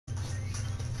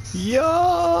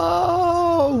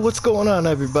Yo! What's going on,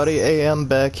 everybody? Ayyem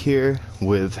back here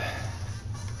with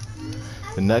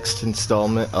the next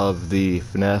installment of the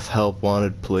FNAF Help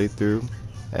Wanted playthrough,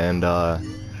 and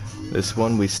this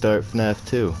one we start FNAF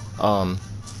 2.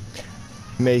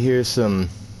 You may hear some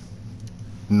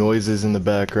noises in the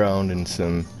background and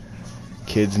some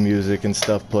kids' music and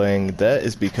stuff playing. That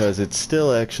is because it's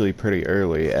still actually pretty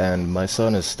early, and my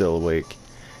son is still awake,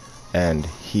 and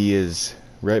he is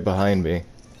right behind me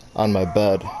on my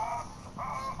bed,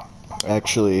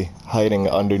 actually hiding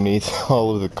underneath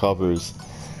all of the covers,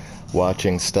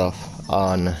 watching stuff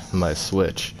on my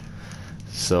Switch.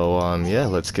 So yeah,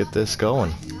 let's get this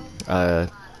going.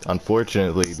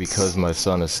 Unfortunately, because my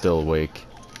son is still awake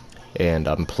and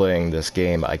I'm playing this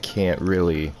game, I can't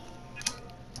really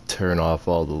turn off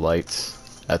all the lights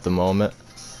at the moment,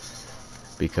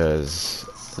 because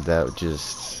that would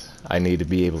just, I need to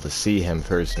be able to see him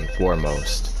first and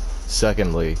foremost.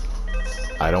 Secondly,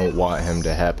 I don't want him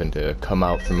to happen to come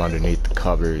out from underneath the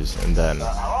covers and then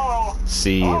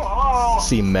see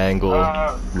Mangle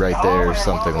right there or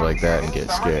something like that and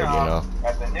get scared, you know?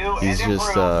 He's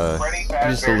just a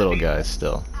little guy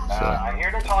still. So. I'm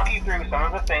here to talk you through some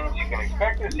of the things you can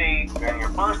expect to see during your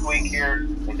first week here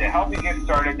and to help you get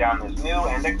started down this new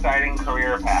and exciting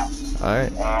career path.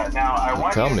 Alright. Now, I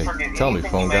want you to forget anything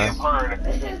phone you may guy. have heard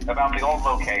about the old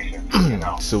location. You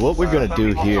know. So what we're gonna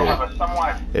do here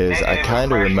is, I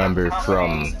kind of remember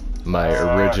from my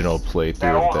original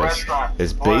playthrough of this,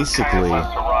 is basically,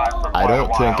 I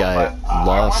don't think I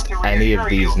lost any of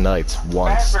these nights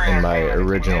once in my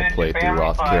original playthrough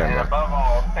off camera.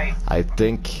 I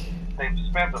think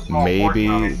maybe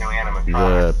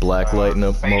the blacklight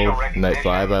mode, night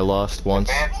 5, I lost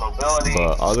once,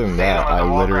 but other than that, I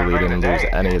literally didn't lose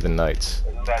any of the nights,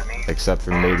 except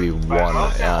for maybe one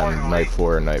on night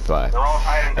 4 and night 5.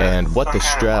 And what the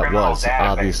strat was,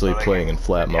 obviously playing in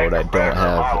flat mode, I don't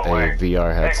have a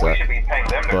VR headset,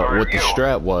 but what the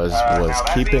strat was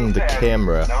keeping the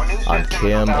camera on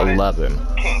cam 11,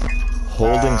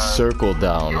 holding circle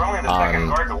down on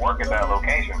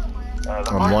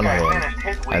one hand,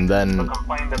 and then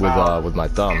with my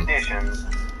thumb,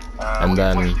 and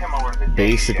then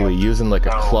basically using like a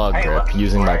claw grip,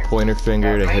 using my pointer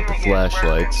finger to hit the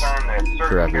flashlights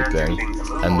for everything,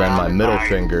 and then my middle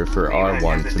finger for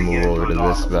R1 to move over to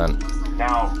this vent.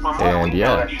 And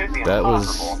yeah, that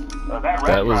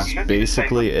was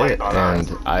basically it,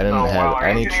 and I didn't have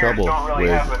any trouble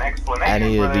with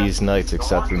any of these nights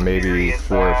except for maybe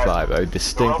 4 or 5. I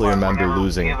distinctly remember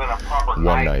losing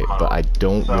one night, but I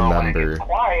don't remember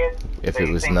if it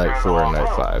was night 4 or night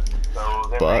 5.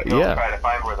 But yeah,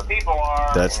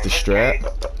 that's the strat.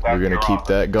 We're gonna keep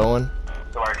that going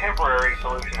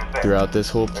throughout this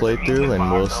whole playthrough, and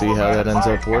we'll see how that ends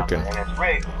up working.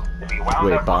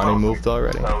 Wait, Bonnie moved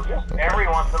already?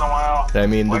 Okay. I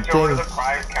mean, the thing...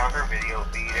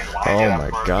 Oh my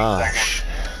gosh.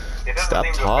 Stop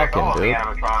talking, dude.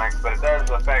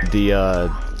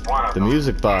 The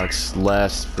music box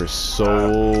lasts for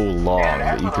so long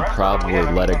that you could probably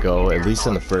let it go, at least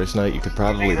on the first night, you could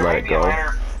probably let it go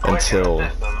until,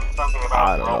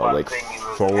 I don't know, like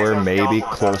 4, maybe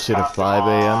closer to 5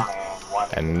 a.m.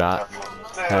 and not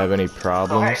have any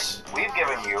problems.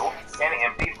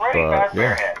 But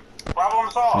yeah,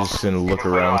 I'm just gonna look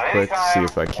around quick to see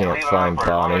if I can't find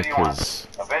Bonnie, because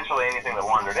eventually anything that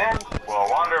wandered in will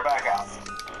wander back out.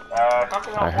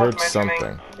 I heard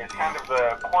something. It's kind of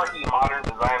the quirky modern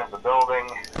design of the building.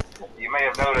 You may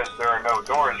have noticed there are no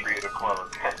doors for you to close.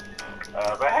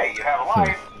 But hey, you have a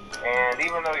light, and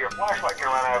even though your flashlight can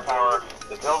run out of power,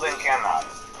 the building cannot.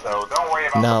 So don't worry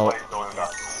about the place going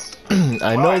dark.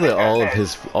 I know that all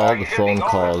the phone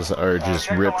calls are just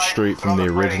ripped straight from the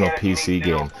original PC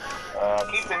game.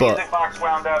 But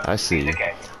I see.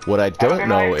 What I don't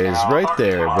know is right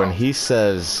there when he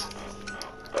says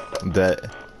that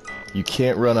you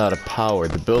can't run out of power,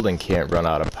 the building can't run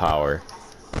out of power,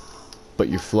 but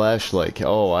your flashlight,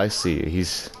 oh, I see.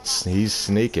 He's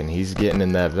sneaking. He's getting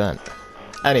in that vent.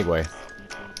 Anyway,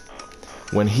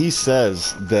 when he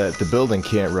says that the building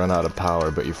can't run out of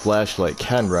power, but your flashlight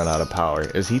can run out of power,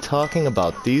 is he talking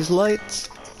about these lights?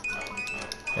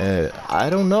 I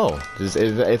don't know.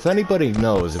 If anybody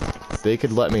knows, if they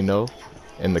could let me know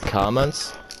in the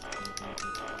comments,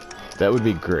 that would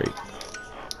be great.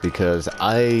 Because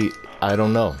I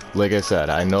don't know. Like I said,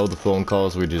 I know the phone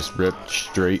calls were just ripped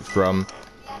straight from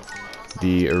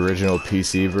the original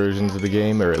PC versions of the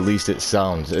game, or at least it's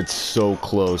so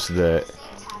close that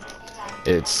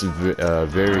it's a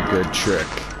very good trick,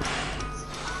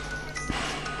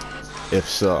 if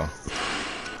so.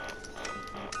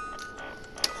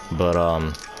 But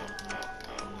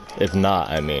If not,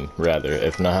 I mean, rather,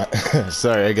 if not.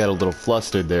 Sorry, I got a little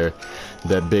flustered there.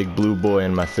 That big blue boy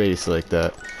in my face like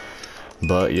that.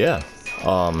 But yeah,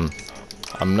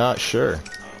 I'm not sure.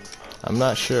 I'm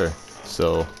not sure.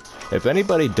 So, if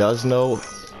anybody does know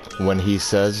when he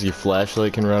says your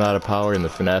flashlight can run out of power in the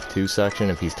FNAF 2 section,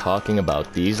 if he's talking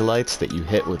about these lights that you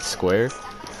hit with square,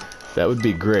 that would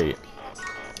be great.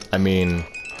 I mean,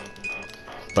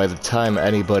 by the time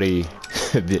anybody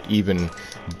that even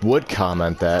would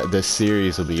comment that, this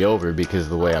series will be over because of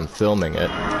the way I'm filming it.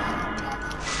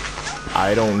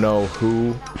 I don't know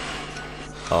who...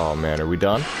 Oh man, are we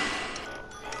done?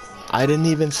 I didn't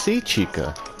even see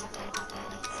Chica.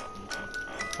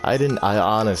 I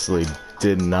honestly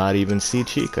did not even see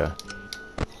Chica.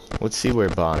 Let's see where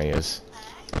Bonnie is.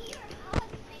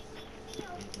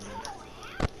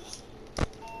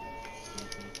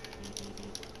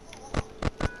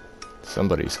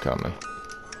 Somebody's coming.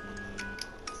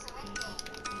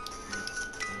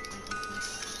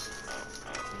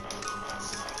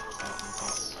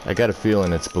 I got a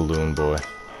feeling it's Balloon Boy.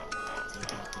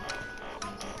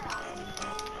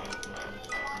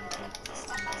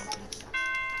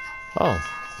 Oh,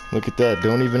 look at that.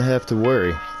 Don't even have to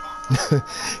worry.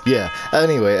 Yeah,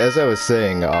 anyway, as I was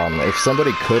saying, if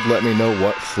somebody could let me know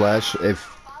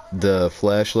if the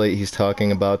flashlight he's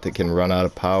talking about that can run out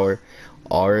of power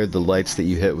are the lights that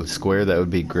you hit with square, that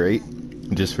would be great,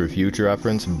 just for future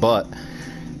reference. But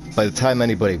by the time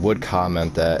anybody would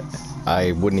comment that,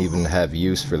 I wouldn't even have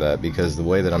use for that, because the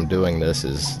way that I'm doing this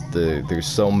is there's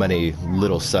so many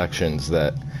little sections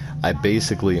that I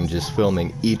basically am just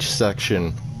filming each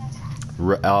section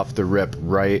off the rip,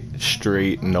 right,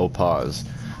 straight, no pause.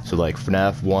 So like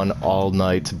FNAF 1, all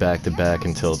nights back to back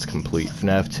until it's complete.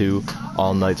 FNAF 2,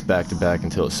 all nights back to back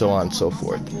until it's so on and so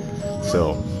forth.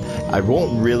 So I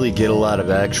won't really get a lot of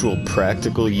actual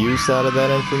practical use out of that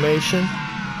information,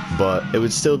 but it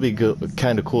would still be good,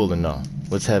 kind of cool to know.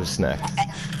 Let's have a snack.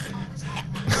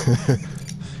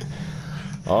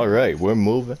 Alright, we're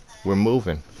moving. We're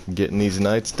moving. Getting these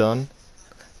nights done.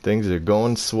 Things are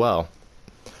going swell.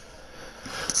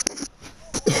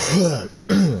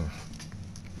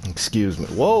 Excuse me.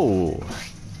 Whoa!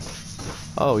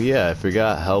 Oh yeah, I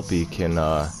forgot Helpy can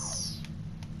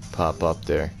pop up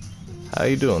there. How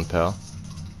you doing, pal?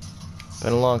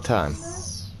 Been a long time.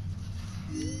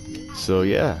 So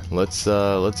yeah, let's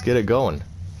get it going.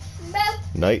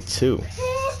 Night 2.